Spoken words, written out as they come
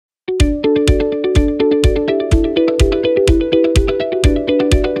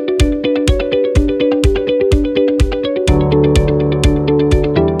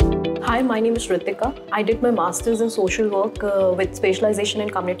Ritika. I did my master's in social work with specialization in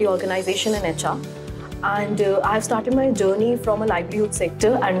community organization and HR. And I have started my journey from a livelihood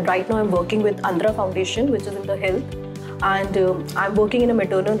sector, and right now I'm working with Andhra Foundation, which is in the health. And I'm working in a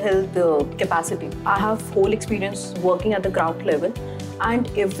maternal health capacity. I have whole experience working at the ground level. And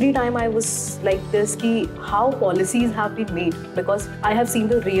every time I was like this, how policies have been made, because I have seen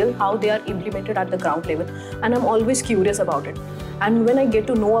the real, how they are implemented at the ground level. And I'm always curious about it. And when I get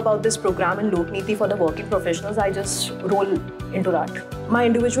to know about this program in Lokneeti for the working professionals, I just roll into that. My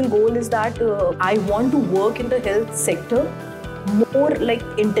individual goal is that I want to work in the health sector more like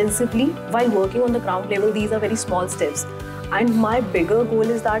intensively while working on the ground level. These are very small steps. And my bigger goal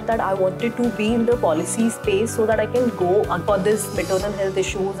is that I wanted to be in the policy space so that I can go for this maternal health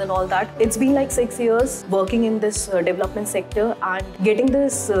issues and all that. It's been like 6 years working in this development sector and getting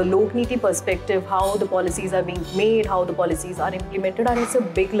this Lokneeti perspective, how the policies are being made, how the policies are implemented, and it's a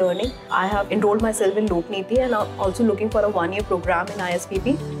big learning. I have enrolled myself in Lokneeti and I'm also looking for a 1-year program in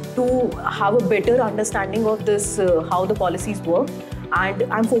ISPP to have a better understanding of this, how the policies work, and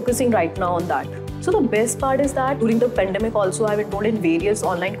I'm focusing right now on that. So the best part is that during the pandemic also I've enrolled in various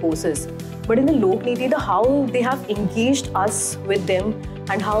online courses. But in the Lokneeti, how they have engaged us with them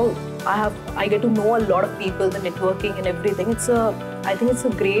and how I get to know a lot of people, the networking and everything. I think it's a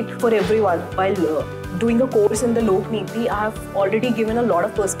great for everyone. While doing a course in the Lokneeti, I have already given a lot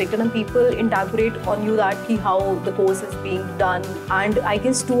of perspective and people elaborate on you that how the course is being done. And I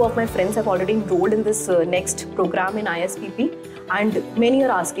guess 2 of my friends have already enrolled in this next program in ISPP. And many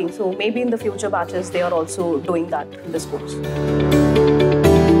are asking, so maybe in the future batches they are also doing that in this course.